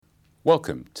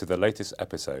Welcome to the latest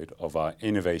episode of our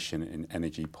Innovation in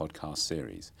Energy podcast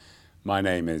series. My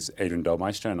name is Adrian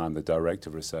Dolmeister and I'm the Director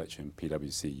of Research in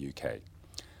PwC UK.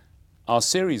 Our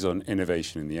series on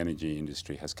innovation in the energy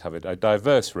industry has covered a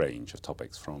diverse range of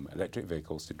topics from electric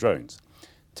vehicles to drones.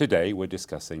 Today we're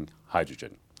discussing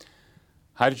hydrogen.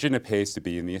 Hydrogen appears to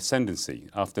be in the ascendancy.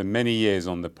 After many years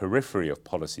on the periphery of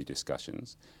policy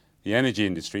discussions, the energy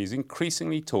industry is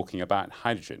increasingly talking about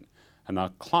hydrogen, and our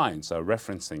clients are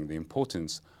referencing the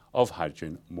importance of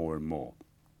hydrogen more and more.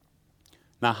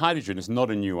 Now, hydrogen is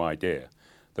not a new idea.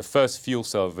 The first fuel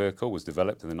cell vehicle was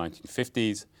developed in the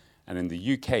 1950s, and in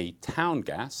the UK, town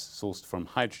gas, sourced from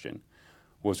hydrogen,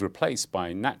 was replaced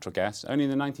by natural gas only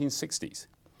in the 1960s.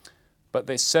 But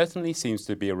there certainly seems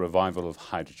to be a revival of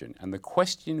hydrogen, and the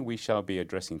question we shall be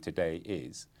addressing today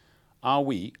is, are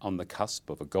we on the cusp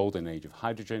of a golden age of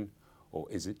hydrogen, or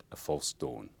is it a false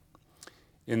dawn?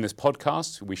 In this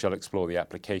podcast, we shall explore the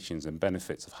applications and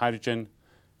benefits of hydrogen,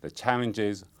 the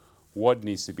challenges, what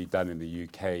needs to be done in the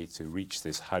UK to reach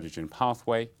this hydrogen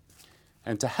pathway.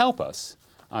 And to help us,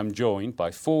 I'm joined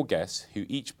by four guests who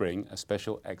each bring a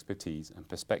special expertise and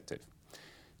perspective.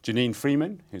 Janine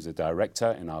Freeman, who's a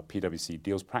director in our PwC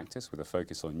Deals practice with a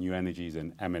focus on new energies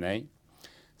and M&A.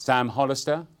 Sam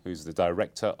Hollister, who's the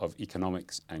Director of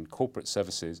Economics and Corporate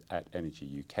Services at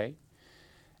Energy UK.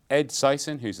 Ed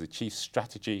Sison, who's the Chief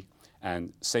Strategy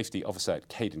and Safety Officer at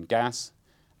Cadent Gas,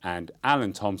 and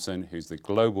Alan Thompson, who's the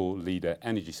Global Leader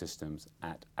Energy Systems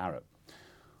at Arup.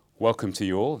 Welcome to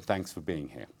you all. Thanks for being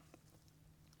here.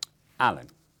 Alan,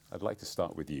 I'd like to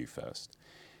start with you first.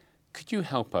 Could you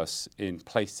help us in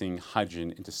placing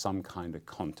hydrogen into some kind of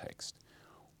context?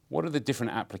 What are the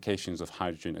different applications of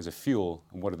hydrogen as a fuel,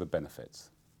 and what are the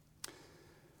benefits?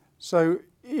 So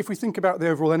if we think about the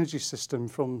overall energy system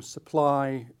from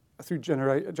supply through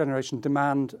generation,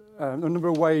 demand, a number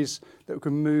of ways that we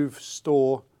can move,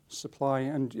 store, supply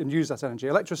and use that energy.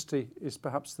 Electricity is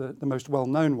perhaps the most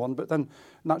well-known one, but then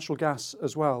natural gas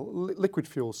as well, liquid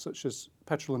fuels such as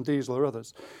petrol and diesel or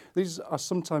others. These are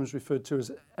sometimes referred to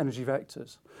as energy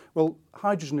vectors. Well,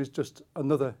 hydrogen is just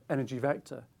another energy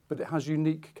vector, but it has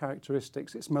unique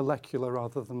characteristics. It's molecular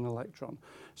rather than an electron.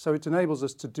 So it enables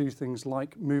us to do things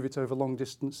like move it over long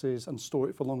distances and store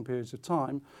it for long periods of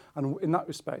time. And in that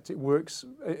respect, it works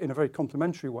in a very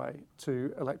complementary way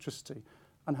to electricity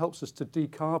and helps us to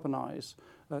decarbonise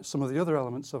some of the other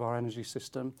elements of our energy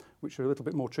system, which are a little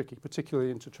bit more tricky,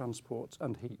 particularly into transport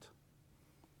and heat.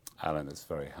 Alan, that's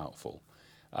very helpful.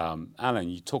 Alan,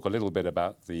 you talk a little bit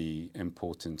about the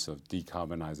importance of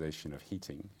decarbonisation of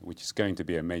heating, which is going to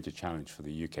be a major challenge for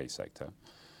the UK sector.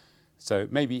 So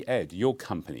maybe, Ed, your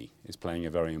company is playing a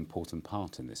very important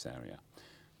part in this area.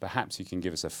 Perhaps you can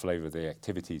give us a flavour of the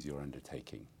activities you're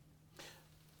undertaking.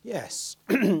 Yes,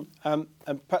 and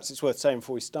perhaps it's worth saying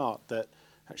before we start that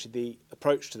actually the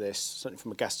approach to this, certainly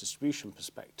from a gas distribution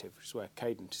perspective, which is where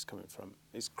Cadent is coming from,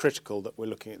 is critical that we're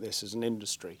looking at this as an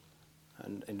industry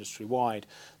and industry-wide.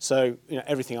 So,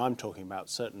 everything I'm talking about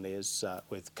certainly is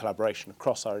with collaboration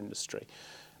across our industry.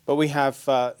 But we have,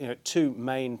 two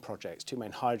main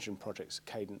hydrogen projects that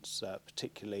Cadent's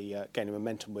particularly gaining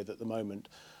momentum with at the moment.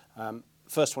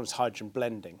 First one is hydrogen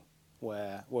blending,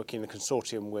 where working in the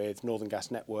consortium with Northern Gas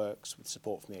Networks, with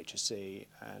support from the HSE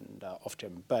and Ofgem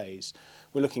and BEIS,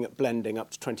 we're looking at blending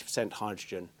up to 20%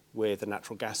 hydrogen with a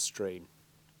natural gas stream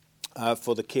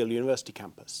for the Keele University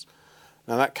campus.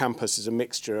 Now that campus is a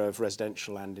mixture of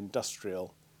residential and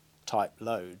industrial type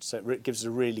loads, so it gives us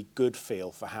a really good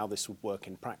feel for how this would work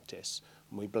in practice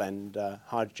when we blend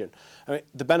hydrogen. I mean,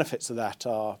 the benefits of that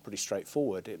are pretty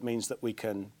straightforward. It means that we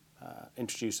can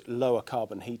introduce lower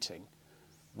carbon heating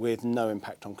with no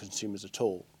impact on consumers at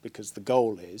all, because the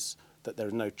goal is that there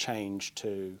is no change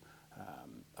to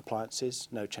appliances,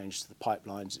 no change to the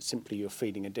pipelines. It's simply you're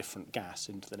feeding a different gas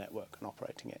into the network and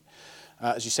operating it.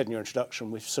 As you said in your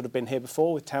introduction, we've sort of been here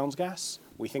before with Towns Gas.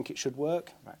 We think it should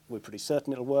work. We're pretty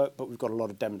certain it'll work, but we've got a lot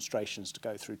of demonstrations to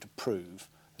go through to prove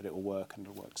that it will work and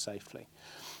it'll work safely.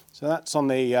 So that's on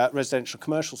the residential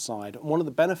commercial side. And one of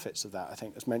the benefits of that, I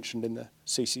think, as mentioned in the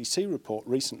CCC report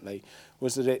recently,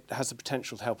 was that it has the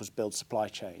potential to help us build supply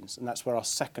chains. And that's where our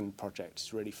second project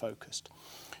is really focused.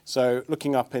 So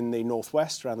looking up in the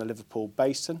northwest around the Liverpool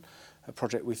Basin, a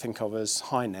project we think of as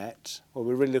HyNet, where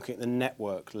we're really looking at the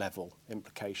network level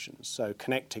implications. So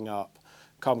connecting up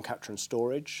carbon capture and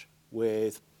storage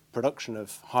with production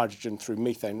of hydrogen through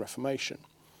methane reformation.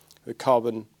 The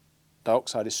carbon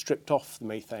dioxide is stripped off the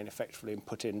methane effectively and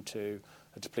put into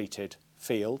a depleted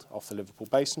field off the Liverpool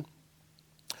Basin.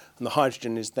 And the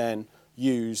hydrogen is then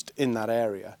used in that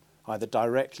area either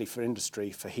directly for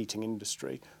industry, for heating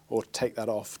industry, or take that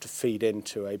off to feed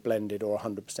into a blended or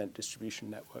 100% distribution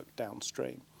network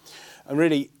downstream. And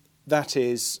really, that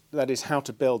is how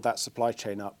to build that supply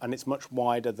chain up, and it's much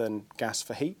wider than gas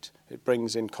for heat. It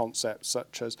brings in concepts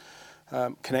such as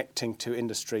connecting to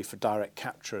industry for direct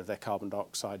capture of their carbon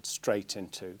dioxide straight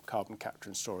into carbon capture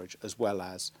and storage, as well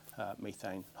as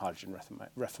methane, hydrogen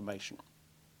reformation.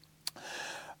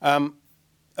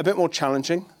 A bit more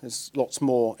challenging. There's lots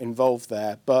more involved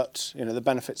there, but the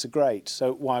benefits are great.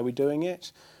 So why are we doing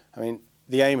it? I mean,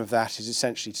 the aim of that is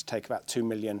essentially to take about 2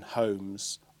 million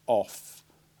homes off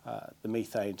the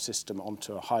methane system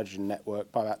onto a hydrogen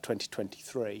network by about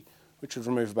 2023, which would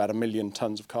remove about 1 million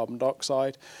tonnes of carbon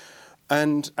dioxide.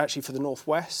 And actually for the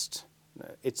Northwest,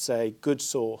 it's a good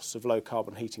source of low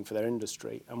carbon heating for their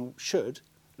industry and should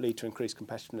lead to increased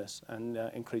competitiveness and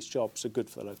increased jobs, so good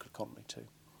for the local economy too.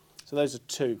 So those are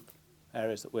two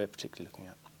areas that we're particularly looking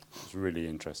at. It's really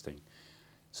interesting.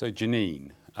 So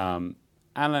Janine,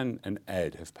 Alan and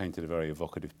Ed have painted a very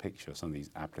evocative picture of some of these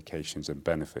applications and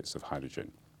benefits of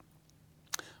hydrogen.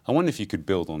 I wonder if you could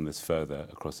build on this further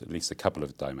across at least a couple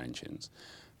of dimensions.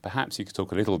 Perhaps you could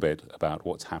talk a little bit about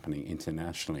what's happening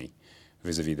internationally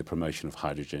vis-à-vis the promotion of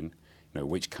hydrogen,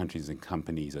 which countries and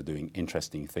companies are doing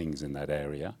interesting things in that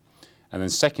area. And then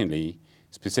secondly,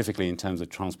 specifically in terms of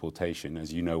transportation,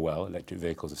 as you know well, electric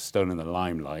vehicles have stolen the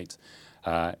limelight.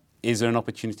 Is there an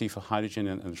opportunity for hydrogen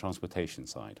on the transportation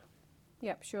side?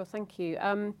 Yep, sure, thank you.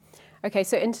 Okay,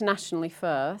 so internationally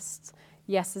first,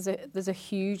 yes, there's a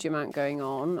huge amount going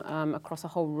on across a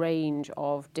whole range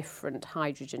of different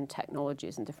hydrogen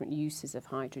technologies and different uses of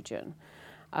hydrogen.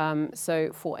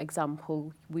 So, for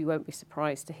example, we won't be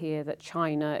surprised to hear that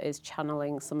China is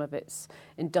channeling some of its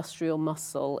industrial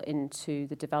muscle into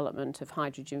the development of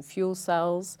hydrogen fuel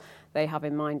cells. They have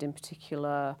in mind, in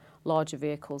particular, larger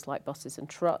vehicles like buses and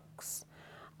trucks.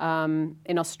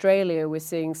 In Australia, we're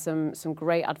seeing some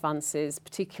great advances,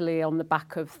 particularly on the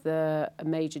back of the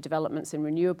major developments in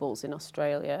renewables in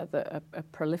Australia that are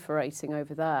proliferating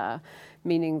over there,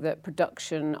 meaning that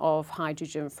production of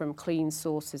hydrogen from clean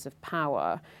sources of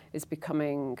power is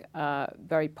becoming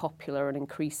very popular and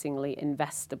increasingly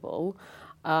investable.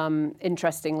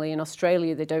 Interestingly, in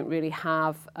Australia, they don't really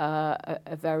have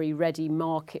a very ready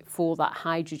market for that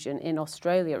hydrogen in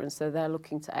Australia, and so they're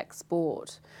looking to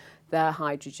export their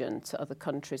hydrogen to other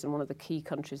countries, and one of the key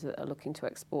countries that are looking to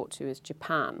export to is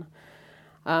Japan.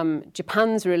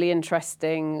 Japan's really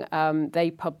interesting.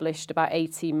 They published about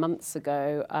 18 months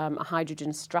ago a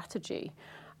hydrogen strategy,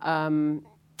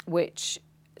 which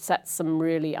sets some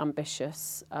really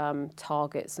ambitious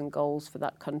targets and goals for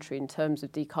that country in terms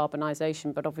of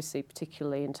decarbonisation, but obviously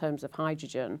particularly in terms of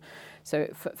hydrogen. So,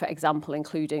 for example,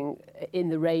 including in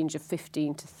the range of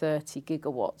 15 to 30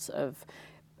 gigawatts of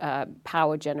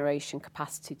power generation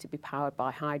capacity to be powered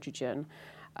by hydrogen,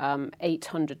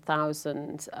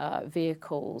 800,000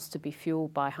 vehicles to be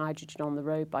fueled by hydrogen on the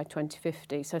road by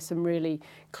 2050. So some really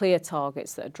clear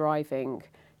targets that are driving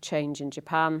change in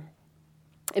Japan.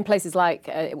 In places like,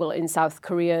 in South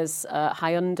Korea's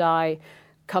Hyundai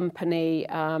company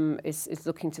is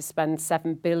looking to spend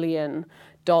 $7 billion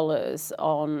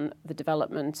on the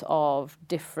development of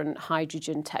different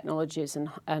hydrogen technologies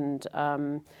and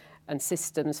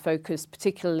systems focused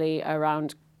particularly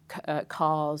around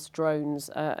cars, drones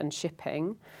and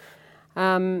shipping.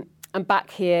 And back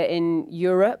here in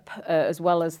Europe, as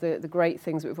well as the great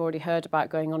things that we've already heard about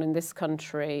going on in this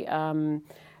country,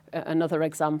 another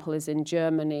example is in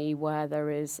Germany, where there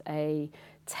is a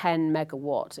 10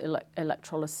 megawatt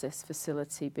electrolysis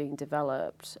facility being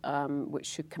developed, which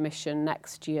should commission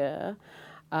next year.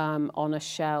 On a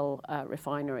Shell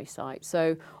refinery site.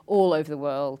 So all over the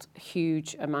world,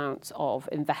 huge amounts of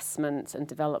investment and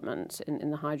development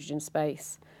in the hydrogen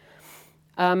space.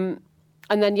 And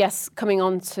then, yes, coming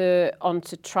onto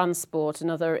transport,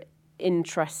 another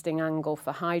interesting angle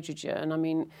for hydrogen. I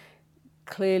mean,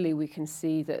 clearly we can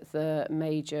see that the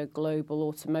major global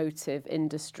automotive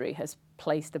industry has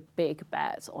placed a big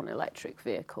bet on electric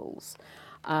vehicles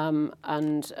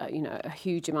and a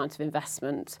huge amount of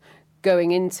investment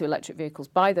going into electric vehicles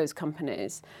by those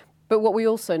companies. But what we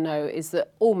also know is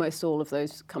that almost all of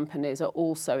those companies are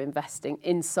also investing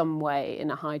in some way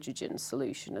in a hydrogen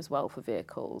solution as well for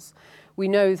vehicles. We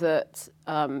know that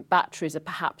batteries are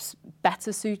perhaps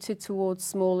better suited towards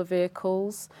smaller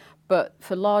vehicles, but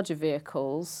for larger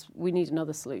vehicles, we need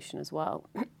another solution as well.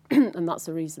 And that's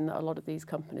the reason that a lot of these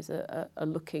companies are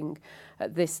looking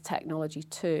at this technology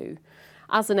too.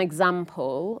 As an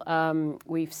example,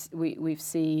 we've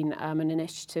seen an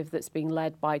initiative that's being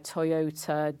led by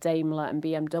Toyota, Daimler and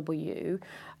BMW,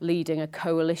 leading a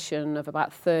coalition of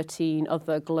about 13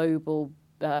 other global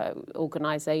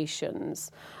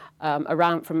organisations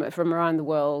from around the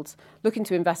world, looking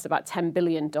to invest about $10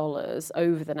 billion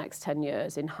over the next 10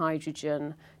 years in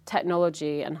hydrogen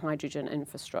technology and hydrogen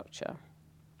infrastructure.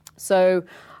 So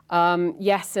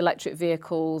yes, electric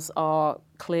vehicles are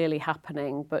clearly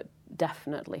happening, but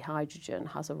definitely hydrogen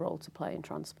has a role to play in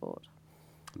transport.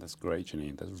 That's great,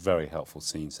 Janine. That's very helpful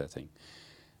scene setting.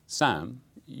 Sam,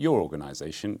 your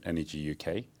organisation, Energy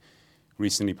UK,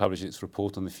 recently published its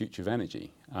report on the future of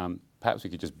energy. Perhaps we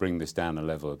could just bring this down a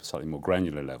level, a slightly more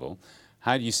granular level.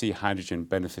 How do you see hydrogen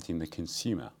benefiting the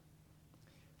consumer?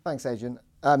 Thanks, Adrian.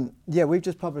 Yeah, we've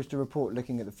just published a report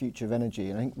looking at the future of energy,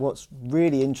 and I think what's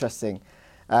really interesting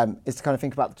is to kind of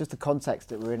think about just the context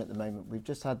that we're in at the moment. We've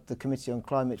just had the Committee on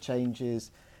Climate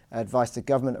Change's advice to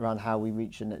government around how we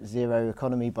reach a net zero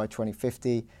economy by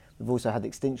 2050. We've also had the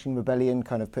Extinction Rebellion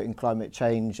kind of putting climate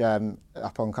change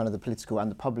up on kind of the political and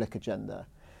the public agenda.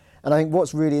 And I think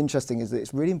what's really interesting is that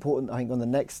it's really important, I think, on the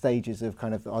next stages of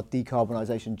kind of our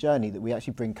decarbonisation journey that we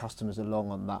actually bring customers along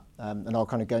on that. And I'll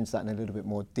kind of go into that in a little bit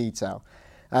more detail.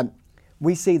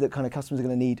 We see that kind of customers are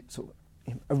going to need sort of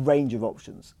a range of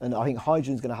options. And I think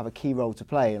hydrogen is going to have a key role to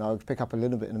play. And I'll pick up a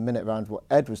little bit in a minute around what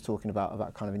Ed was talking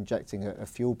about kind of injecting a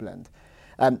fuel blend.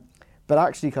 But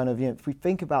actually kind of, if we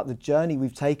think about the journey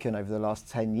we've taken over the last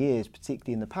 10 years,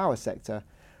 particularly in the power sector,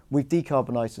 we've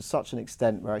decarbonised to such an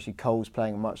extent where actually coal's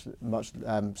playing a much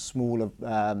smaller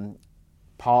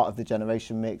part of the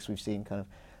generation mix. We've seen kind of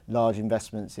large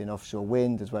investments in offshore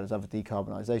wind as well as other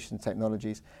decarbonisation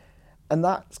technologies. And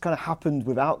that's kind of happened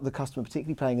without the customer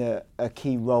particularly playing a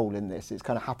key role in this. It's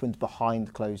kind of happened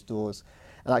behind closed doors.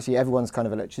 And actually everyone's kind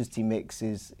of electricity mix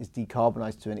is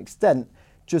decarbonised to an extent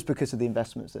just because of the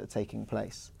investments that are taking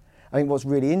place. I think what's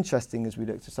really interesting as we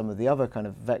look to some of the other kind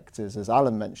of vectors, as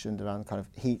Alan mentioned, around kind of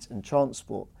heat and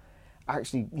transport,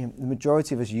 actually the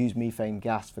majority of us use methane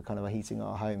gas for kind of heating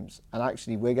our homes. And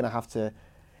actually we're going to have to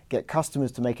get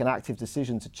customers to make an active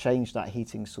decision to change that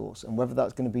heating source. And whether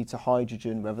that's going to be to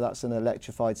hydrogen, whether that's an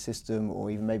electrified system or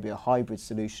even maybe a hybrid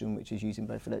solution, which is using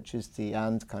both electricity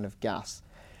and kind of gas,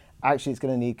 actually it's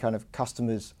going to need kind of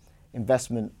customers'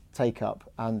 investment take up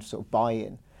and sort of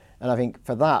buy-in. And I think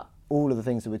for that, all of the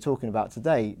things that we're talking about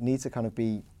today need to kind of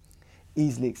be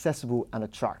easily accessible and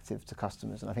attractive to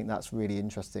customers. And I think that's really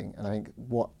interesting. And I think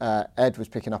what Ed was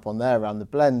picking up on there around the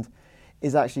blend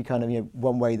is actually kind of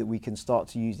one way that we can start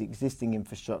to use the existing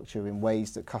infrastructure in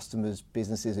ways that customers,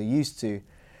 businesses are used to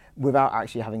without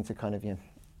actually having to kind of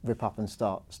rip up and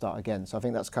start again. So I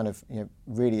think that's kind of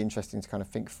really interesting to kind of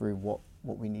think through what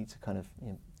we need to kind of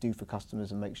do for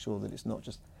customers and make sure that it's not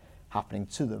just happening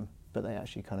to them, but they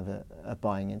actually kind of are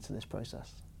buying into this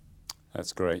process.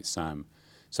 That's great, Sam.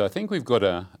 So I think we've got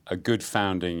a good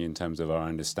founding in terms of our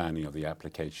understanding of the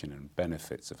application and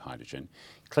benefits of hydrogen.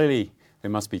 Clearly,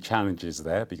 there must be challenges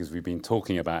there because we've been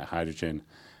talking about hydrogen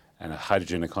and a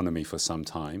hydrogen economy for some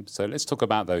time. So let's talk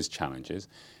about those challenges.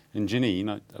 And Janine,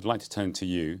 I'd like to turn to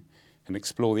you and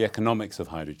explore the economics of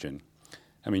hydrogen.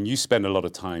 I mean, you spend a lot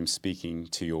of time speaking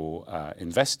to your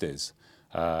investors.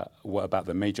 What about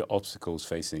the major obstacles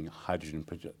facing hydrogen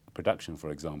production, for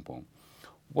example?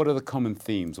 What are the common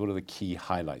themes? What are the key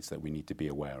highlights that we need to be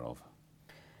aware of?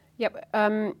 Yep.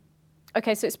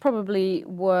 Okay, so it's probably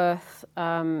worth,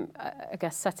 I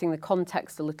guess, setting the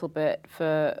context a little bit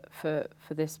for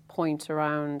this point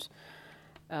around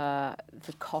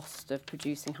the cost of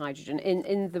producing hydrogen.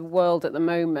 In the world at the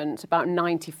moment, about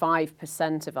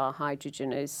 95% of our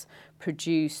hydrogen is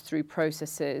produced through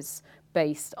processes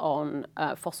based on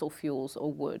fossil fuels or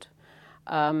wood.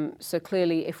 So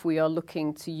clearly, if we are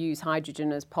looking to use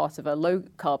hydrogen as part of a low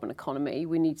carbon economy,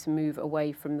 we need to move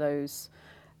away from those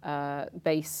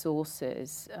base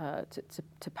sources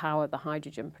to power the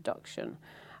hydrogen production.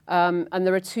 And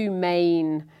there are two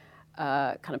main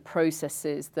kind of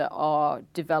processes that are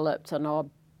developed and are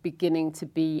beginning to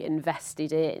be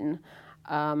invested in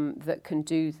that can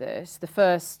do this. The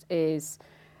first is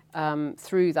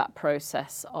through that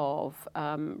process of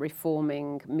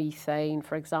reforming methane,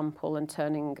 for example, and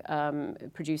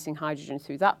producing hydrogen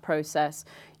through that process,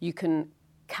 you can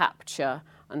capture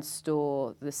and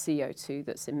store the CO2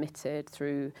 that's emitted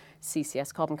through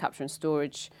CCS, carbon capture and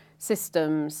storage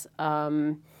systems,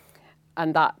 and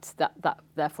that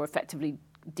therefore effectively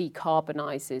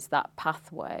decarbonises that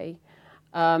pathway.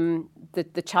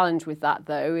 The challenge with that,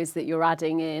 though, is that you're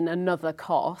adding in another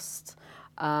cost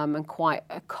and quite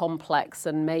a complex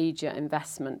and major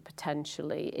investment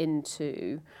potentially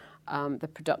into the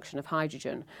production of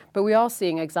hydrogen. But we are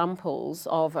seeing examples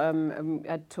of,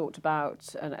 Ed talked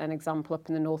about an example up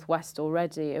in the northwest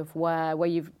already of where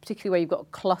particularly where you've got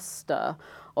a cluster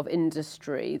of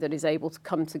industry that is able to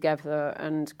come together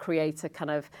and create a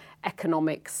kind of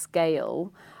economic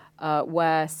scale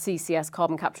where CCS,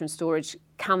 carbon capture and storage,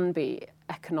 can be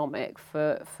economic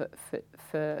for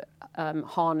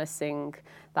harnessing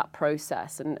that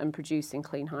process and producing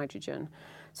clean hydrogen.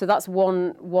 So that's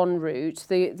one route.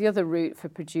 The other route for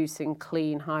producing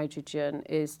clean hydrogen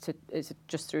is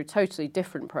just through a totally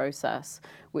different process,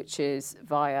 which is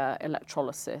via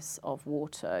electrolysis of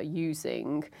water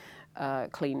using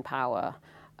clean power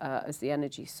as the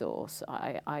energy source,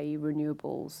 i.e.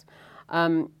 renewables.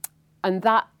 And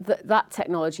that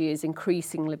technology is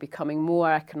increasingly becoming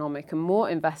more economic and more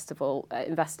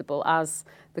investable as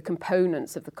the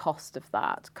components of the cost of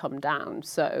that come down.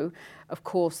 So, of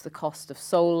course, the cost of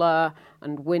solar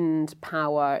and wind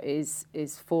power is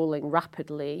falling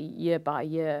rapidly year by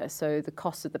year. So the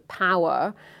cost of the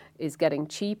power is getting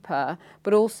cheaper,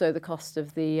 but also the cost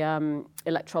of the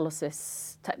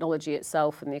electrolysis technology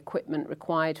itself and the equipment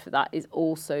required for that is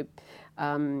also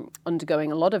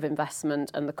undergoing a lot of investment,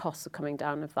 and the costs are coming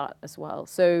down of that as well.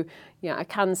 So, yeah, I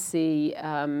can see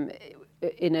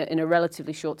in a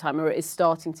relatively short time, or it is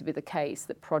starting to be the case,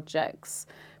 that projects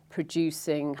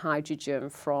producing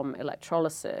hydrogen from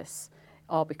electrolysis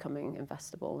are becoming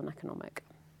investable and economic.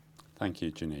 Thank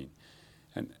you, Janine.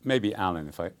 And maybe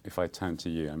Alan, if I turn to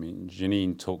you, I mean,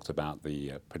 Janine talked about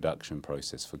the production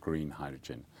process for green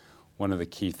hydrogen. One of the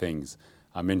key things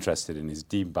I'm interested in is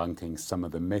debunking some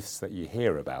of the myths that you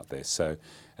hear about this. So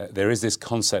there is this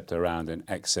concept around an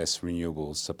excess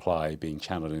renewables supply being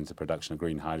channeled into production of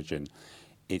green hydrogen.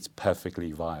 It's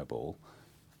perfectly viable.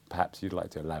 Perhaps you'd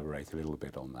like to elaborate a little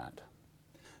bit on that.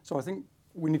 So I think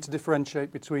we need to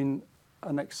differentiate between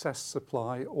an excess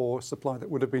supply or supply that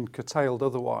would have been curtailed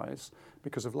otherwise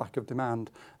because of lack of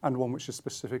demand, and one which is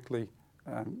specifically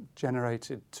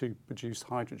generated to produce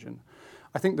hydrogen.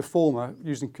 I think the former,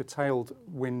 using curtailed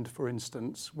wind, for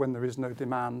instance, when there is no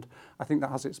demand, I think that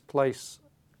has its place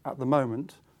at the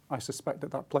moment. I suspect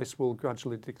that place will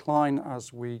gradually decline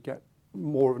as we get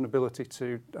more of an ability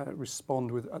to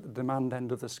respond at the demand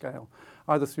end of the scale,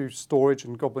 either through storage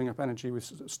and gobbling up energy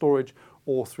with storage,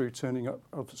 or through turning up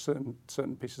of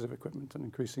certain pieces of equipment and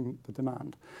increasing the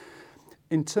demand.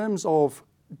 In terms of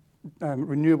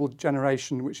renewable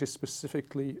generation, which is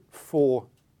specifically for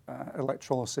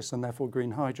electrolysis and therefore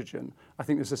green hydrogen, I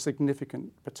think there's a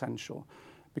significant potential.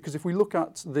 Because if we look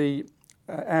at the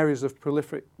areas of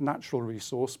prolific natural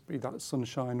resource, be that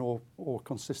sunshine or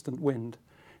consistent wind,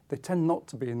 they tend not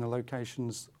to be in the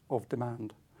locations of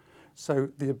demand. So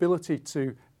the ability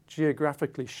to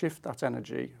geographically shift that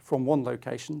energy from one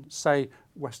location, say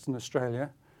Western Australia,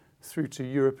 through to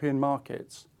European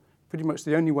markets, pretty much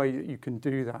the only way that you can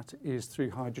do that is through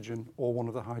hydrogen or one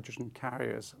of the hydrogen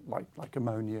carriers, like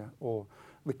ammonia or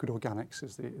liquid organics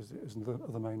is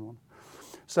the main one.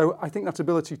 So I think that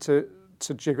ability to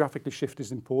geographically shift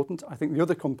is important. I think the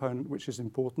other component which is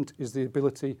important is the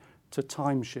ability to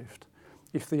time shift.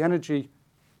 If the energy,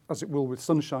 as it will with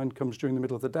sunshine, comes during the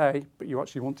middle of the day, but you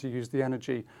actually want to use the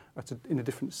energy in a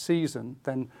different season,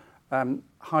 then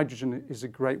hydrogen is a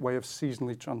great way of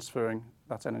seasonally transferring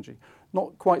that energy.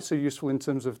 Not quite so useful in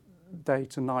terms of day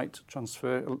to night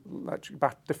transfer.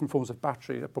 Different forms of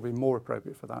battery are probably more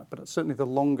appropriate for that, but certainly the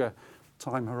longer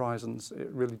time horizons, it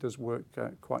really does work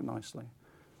quite nicely.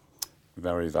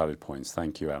 Very valid points.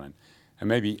 Thank you, Alan. And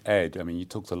maybe Ed, I mean, you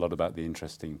talked a lot about the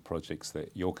interesting projects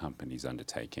that your company is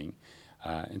undertaking.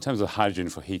 In terms of hydrogen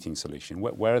for heating solution,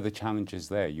 where are the challenges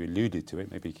there? You alluded to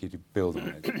it. Maybe you could build on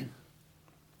it.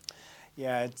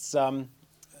 Yeah, it's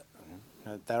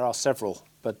there are several,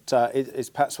 but it's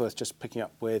perhaps worth just picking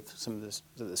up with some of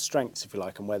the strengths, if you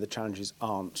like, and where the challenges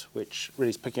aren't, which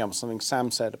really is picking up on something Sam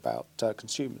said about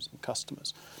consumers and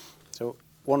customers. So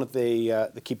one of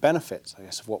the key benefits, I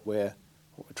guess, of what we're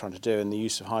trying to do in the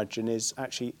use of hydrogen is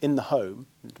actually in the home,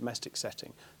 in the domestic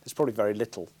setting, there's probably very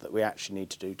little that we actually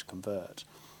need to do to convert.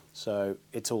 So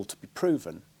it's all to be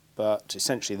proven, but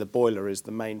essentially the boiler is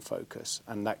the main focus,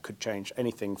 and that could change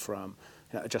anything from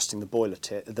adjusting the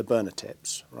burner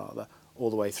tips, rather, all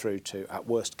the way through to, at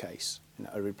worst case,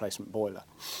 a replacement boiler.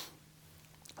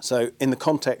 So in the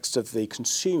context of the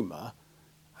consumer,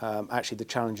 actually the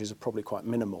challenges are probably quite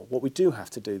minimal. What we do have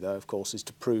to do, though, of course, is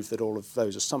to prove that all of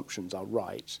those assumptions are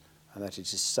right and that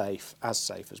it is safe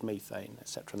as methane,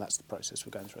 etc. And that's the process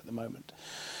we're going through at the moment.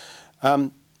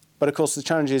 But of course, the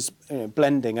challenge is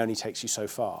blending only takes you so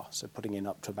far. So putting in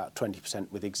up to about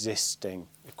 20% with existing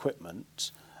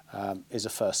equipment is a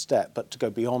first step. But to go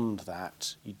beyond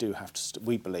that, you do have to,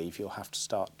 we believe you'll have to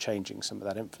start changing some of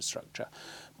that infrastructure.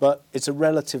 But it's a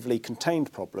relatively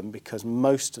contained problem because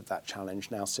most of that challenge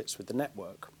now sits with the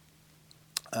network.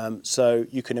 So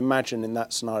you can imagine in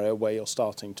that scenario where you're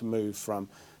starting to move from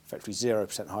effectively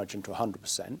 0% hydrogen to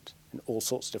 100% in all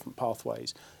sorts of different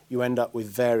pathways, you end up with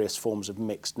various forms of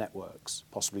mixed networks,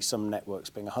 possibly some networks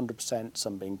being 100%,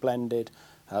 some being blended.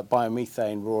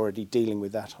 Biomethane, we're already dealing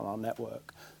with that on our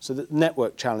network. So the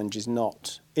network challenge is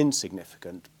not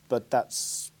insignificant, but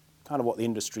that's kind of what the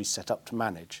industry's set up to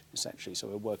manage, essentially. So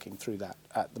we're working through that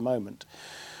at the moment.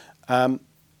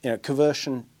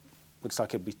 Conversion looks like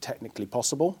it'd be technically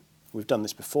possible. We've done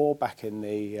this before, back in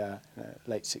the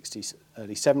late 60s,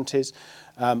 early 70s,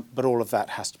 but all of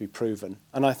that has to be proven.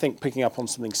 And I think picking up on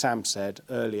something Sam said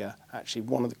earlier, actually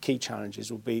one of the key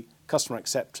challenges will be customer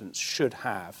acceptance should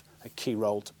have a key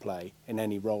role to play in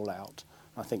any rollout.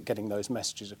 I think getting those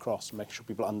messages across and making sure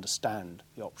people understand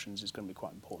the options is going to be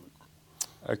quite important.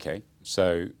 Okay,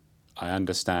 so I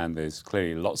understand there's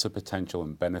clearly lots of potential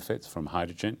and benefits from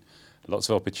hydrogen, lots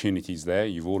of opportunities there.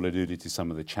 You've all alluded to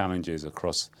some of the challenges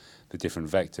across the different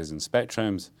vectors and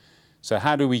spectrums. So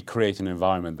how do we create an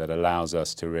environment that allows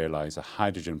us to realise a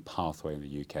hydrogen pathway in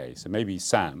the UK? So maybe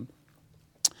Sam,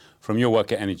 from your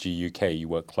work at Energy UK, you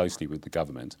work closely with the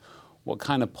government. What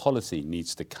kind of policy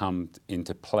needs to come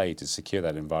into play to secure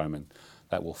that environment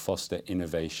that will foster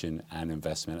innovation and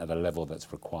investment at a level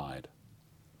that's required?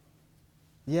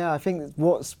 Yeah, I think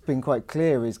what's been quite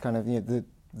clear is kind of the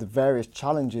various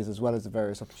challenges as well as the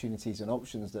various opportunities and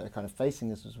options that are kind of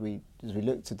facing us as we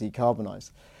look to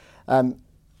decarbonise.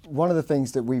 One of the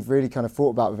things that we've really kind of thought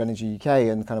about with Energy UK,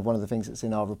 and kind of one of the things that's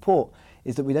in our report,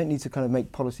 is that we don't need to kind of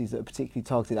make policies that are particularly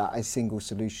targeted at a single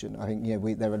solution. I think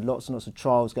there are lots and lots of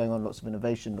trials going on, lots of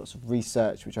innovation, lots of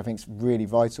research, which I think is really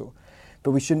vital.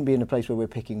 But we shouldn't be in a place where we're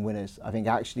picking winners. I think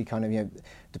actually kind of,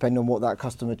 depending on what that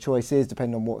customer choice is,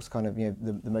 depending on what's kind of,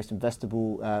 the most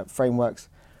investable frameworks,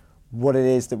 what it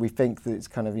is that we think that it's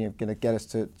kind of, going to get us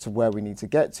to where we need to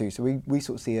get to. So we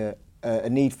sort of see a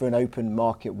need for an open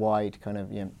market-wide kind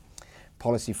of,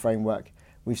 policy framework.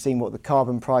 We've seen what the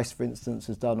carbon price, for instance,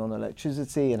 has done on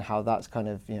electricity and how that's kind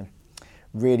of,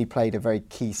 really played a very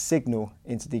key signal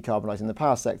into decarbonising the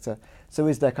power sector. So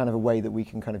is there kind of a way that we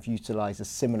can kind of utilise a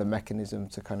similar mechanism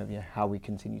to kind of, how we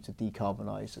continue to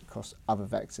decarbonise across other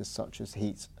vectors such as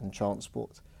heat and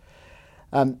transport?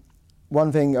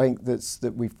 One thing I think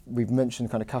that we've mentioned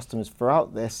kind of customers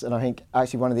throughout this, and I think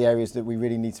actually one of the areas that we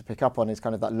really need to pick up on is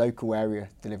kind of that local area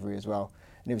delivery as well.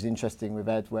 And it was interesting with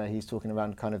Ed where he's talking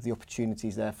around kind of the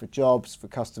opportunities there for jobs, for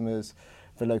customers,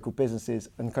 for local businesses,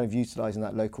 and kind of utilising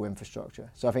that local infrastructure.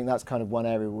 So I think that's kind of one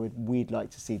area we'd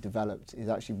like to see developed, is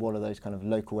actually one of those kind of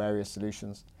local area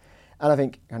solutions. And I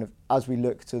think kind of as we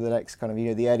look to the next kind of,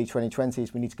 the early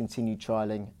 2020s, we need to continue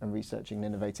trialling and researching and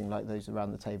innovating like those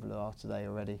around the table are today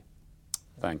already.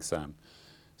 Thanks, Sam.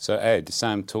 So Ed,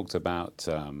 Sam talked about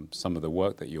some of the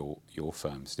work that your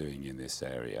firm's doing in this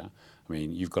area. I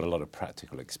mean, you've got a lot of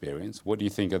practical experience. What do you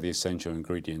think are the essential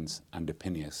ingredients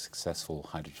underpinning a successful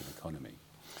hydrogen economy?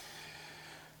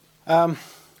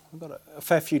 We've got a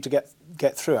fair few to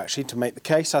get through, actually, to make the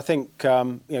case. I think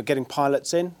getting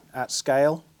pilots in at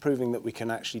scale, proving that we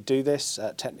can actually do this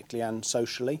technically and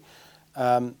socially.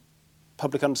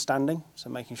 Public understanding, so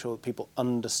making sure that people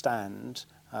understand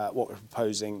what we're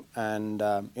proposing and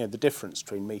the difference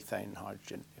between methane and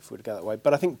hydrogen, if we were to go that way.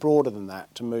 But I think broader than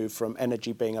that, to move from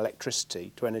energy being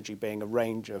electricity to energy being a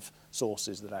range of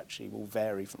sources that actually will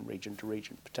vary from region to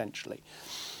region potentially.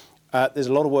 There's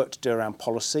a lot of work to do around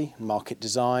policy and market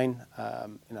design, a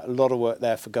lot of work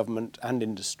there for government and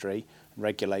industry and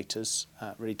regulators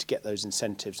really to get those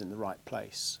incentives in the right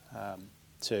place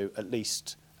to at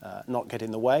least not get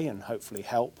in the way and hopefully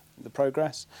help the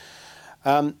progress.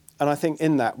 And I think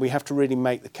in that we have to really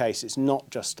make the case it's not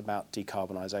just about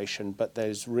decarbonisation, but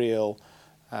there's real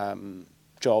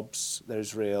jobs,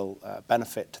 there's real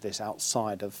benefit to this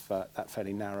outside of that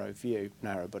fairly narrow view,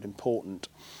 narrow but important.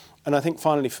 And I think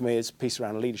finally for me is a piece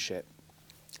around leadership.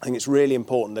 I think it's really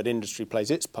important that industry plays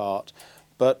its part,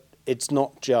 but it's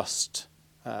not just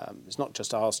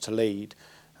ours to lead.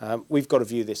 We've got to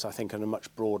view this, I think, in a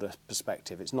much broader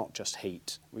perspective. It's not just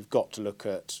heat. We've got to look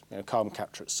at carbon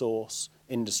capture at source,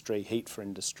 industry, heat for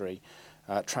industry,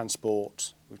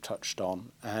 transport we've touched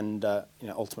on, and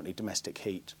ultimately domestic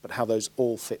heat. But how those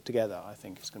all fit together, I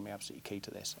think, is going to be absolutely key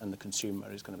to this, and the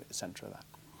consumer is going to be at the centre of that.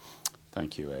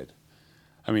 Thank you, Ed.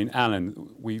 I mean,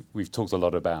 Alan, we've talked a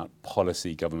lot about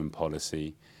policy, government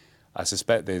policy. I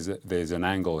suspect there's an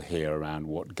angle here around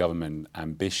what government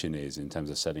ambition is in terms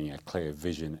of setting a clear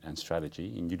vision and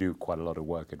strategy, and you do quite a lot of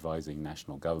work advising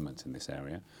national governments in this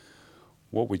area.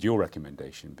 What would your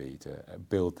recommendation be to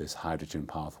build this hydrogen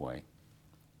pathway?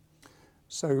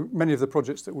 So many of the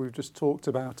projects that we've just talked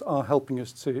about are helping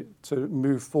us to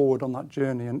move forward on that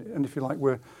journey, and if you like,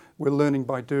 we're learning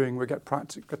by doing. We're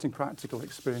getting practical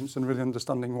experience and really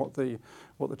understanding what the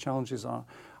challenges are.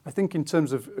 I think in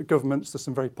terms of governments, there's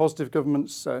some very positive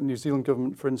governments. New Zealand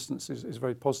government, for instance, is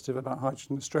very positive about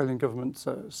hydrogen. Australian government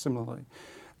similarly.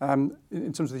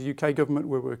 In terms of the UK government,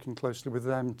 we're working closely with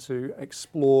them to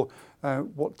explore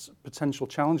what potential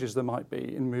challenges there might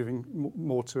be in moving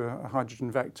more to a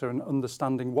hydrogen vector and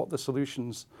understanding what the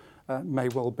solutions may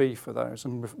well be for those.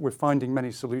 And we're finding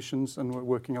many solutions and we're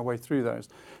working our way through those.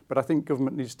 But I think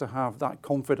government needs to have that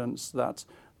confidence that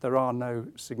there are no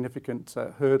significant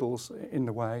hurdles in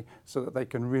the way so that they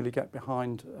can really get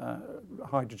behind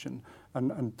hydrogen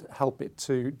and help it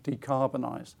to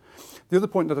decarbonise. The other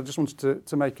point that I just wanted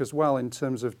to make as well in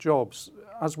terms of jobs,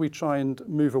 as we try and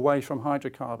move away from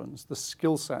hydrocarbons, the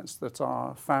skill sets that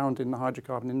are found in the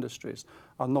hydrocarbon industries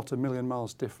are not a million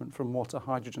miles different from what a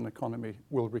hydrogen economy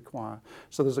will require.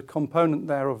 So there's a component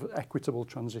there of equitable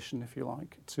transition, if you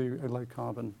like, to a low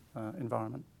carbon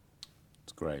environment.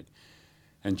 That's great.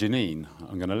 And Janine,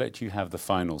 I'm going to let you have the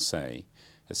final say.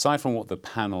 Aside from what the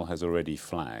panel has already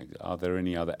flagged, are there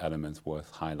any other elements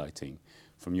worth highlighting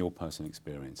from your personal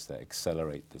experience that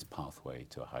accelerate this pathway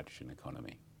to a hydrogen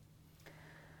economy?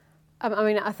 I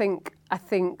mean, I think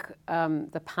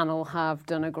the panel have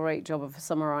done a great job of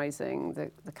summarising the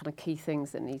kind of key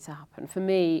things that need to happen. For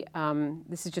me,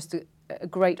 this is just a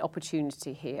great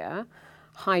opportunity here.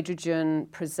 Hydrogen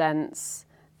presents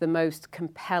the most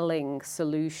compelling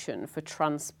solution for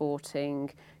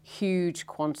transporting huge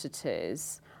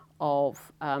quantities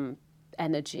of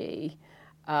energy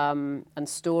and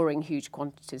storing huge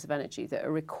quantities of energy that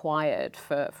are required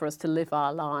for us to live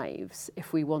our lives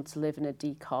if we want to live in a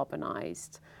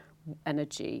decarbonised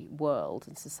energy world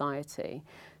and society.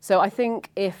 So I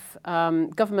think if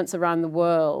governments around the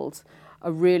world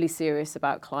are really serious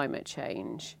about climate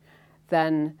change,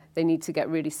 then they need to get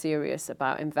really serious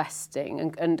about investing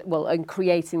and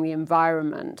creating the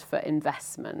environment for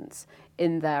investment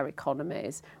in their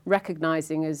economies,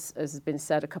 recognising, as has been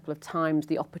said a couple of times,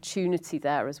 the opportunity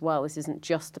there as well. This isn't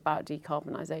just about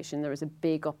decarbonisation. There is a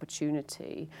big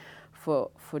opportunity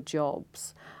for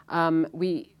jobs.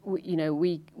 We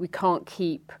can't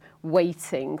keep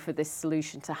waiting for this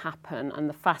solution to happen, and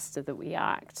the faster that we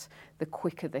act, the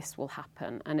quicker this will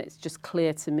happen. And it's just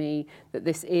clear to me that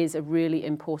this is a really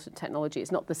important technology.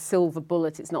 It's not the silver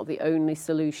bullet, it's not the only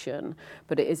solution,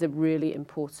 but it is a really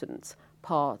important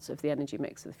part of the energy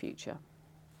mix of the future.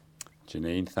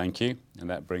 Janine, thank you. And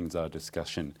that brings our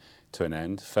discussion to an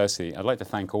end. Firstly, I'd like to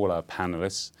thank all our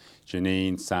panellists,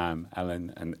 Janine, Sam,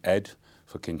 Ellen and Ed,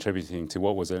 for contributing to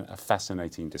what was a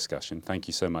fascinating discussion. Thank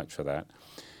you so much for that.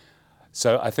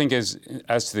 So I think as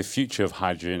to the future of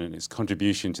hydrogen and its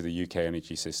contribution to the UK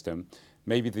energy system,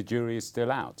 maybe the jury is still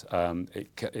out.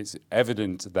 It's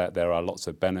evident that there are lots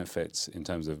of benefits in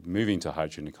terms of moving to a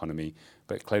hydrogen economy,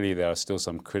 but clearly there are still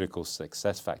some critical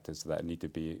success factors that need to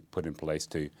be put in place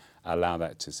to allow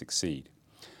that to succeed.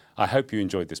 I hope you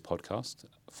enjoyed this podcast.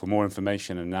 For more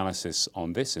information and analysis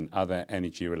on this and other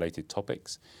energy-related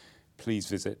topics, please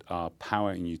visit our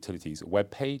Power and Utilities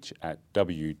webpage at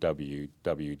www.pwc.co.uk.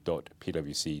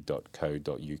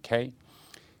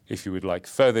 If you would like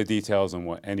further details on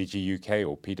what Energy UK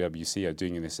or PwC are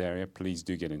doing in this area, please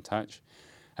do get in touch.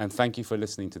 And thank you for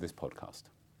listening to this podcast.